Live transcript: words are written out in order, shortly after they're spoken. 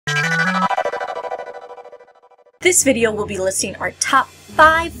This video will be listing our top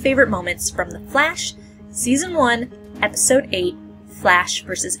 5 favorite moments from The Flash, Season 1, Episode 8, Flash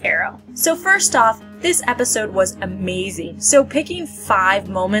vs. Arrow. So first off, this episode was amazing. So picking 5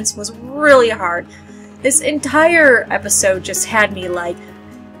 moments was really hard. This entire episode just had me like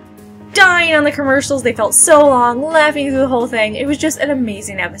dying on the commercials. They felt so long, laughing through the whole thing. It was just an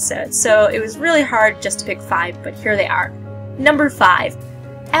amazing episode. So it was really hard just to pick 5, but here they are. Number 5.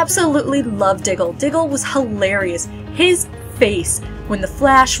 Absolutely love Diggle. Diggle was hilarious. His face when the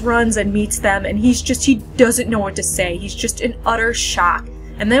Flash runs and meets them and he doesn't know what to say. He's just in utter shock.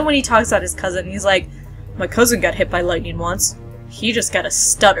 And then when he talks about his cousin, he's like, my cousin got hit by lightning once. He just got a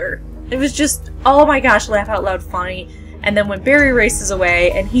stutter. It was just, oh my gosh, laugh out loud funny. And then when Barry races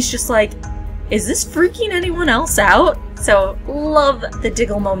away and he's just like, is this freaking anyone else out? So love the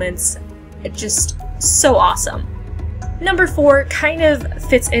Diggle moments. It's just so awesome. Number 4 kind of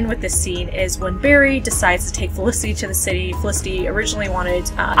fits in with this scene is when Barry decides to take Felicity to the city. Felicity originally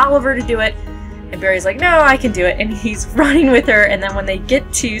wanted Oliver to do it, and Barry's like, no, I can do it, and he's running with her, and then when they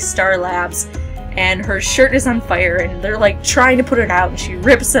get to Star Labs, and her shirt is on fire, and they're like trying to put it out, and she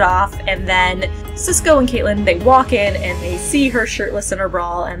rips it off, and then Cisco and Caitlin, they walk in, and they see her shirtless in her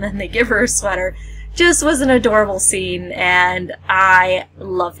bra, and then they give her a sweater. Just was an adorable scene, and I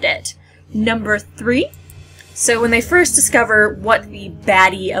loved it. Number 3. So when they first discover what the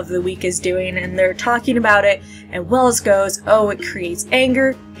baddie of the week is doing and they're talking about it, and Wells goes, oh, it creates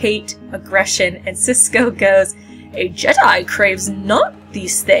anger, hate, aggression, and Cisco goes, a Jedi craves not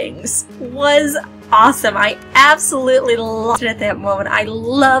these things, was awesome. I absolutely loved it at that moment. I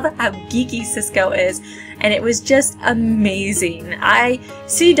love how geeky Cisco is, and it was just amazing.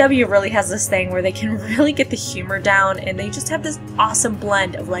 CW really has this thing where they can really get the humor down, and they just have this awesome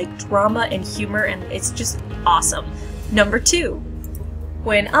blend of like drama and humor, and it's just awesome. Number 2.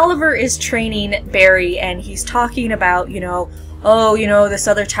 When Oliver is training Barry and he's talking about, this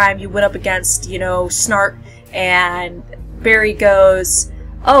other time you went up against, Snark, and Barry goes,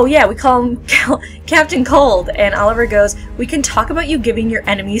 oh yeah, we call him Captain Cold, and Oliver goes, we can talk about you giving your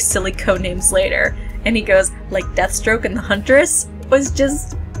enemies silly codenames later. And he goes, like Deathstroke and the Huntress. It was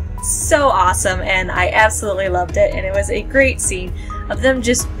just so awesome, and I absolutely loved it, and it was a great scene of them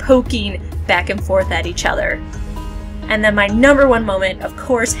just poking back and forth at each other. And then my number 1 moment, of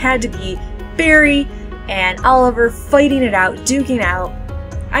course, had to be Barry and Oliver fighting it out, duking out.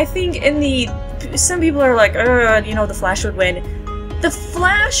 I think some people are like, the Flash would win. The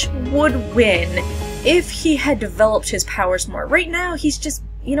Flash would win if he had developed his powers more. Right now, he's just,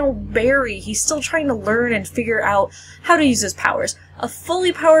 Barry. He's still trying to learn and figure out how to use his powers. A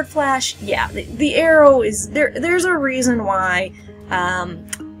fully powered Flash, yeah, the Arrow is there. There's a reason why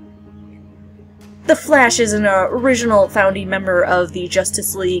the Flash is an original founding member of the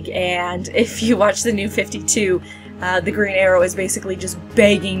Justice League, and if you watch the New 52, the Green Arrow is basically just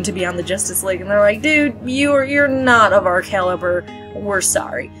begging to be on the Justice League, and they're like, dude, you're not of our caliber, we're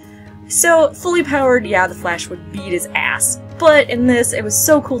sorry. So, fully powered, yeah, the Flash would beat his ass. But in this, it was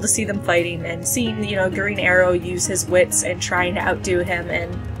so cool to see them fighting, and seeing, Green Arrow use his wits and trying to outdo him,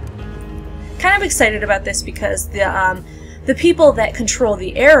 and kind of excited about this because the people that control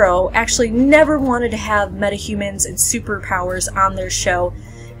the Arrow actually never wanted to have metahumans and superpowers on their show,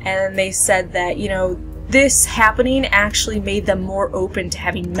 and they said that, this happening actually made them more open to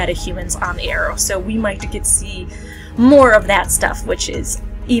having metahumans on the Arrow, so we might get to see more of that stuff, which is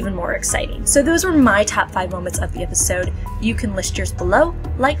even more exciting. So those were my top 5 moments of the episode. You can list yours below,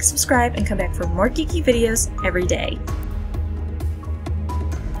 like, subscribe, and come back for more geeky videos every day.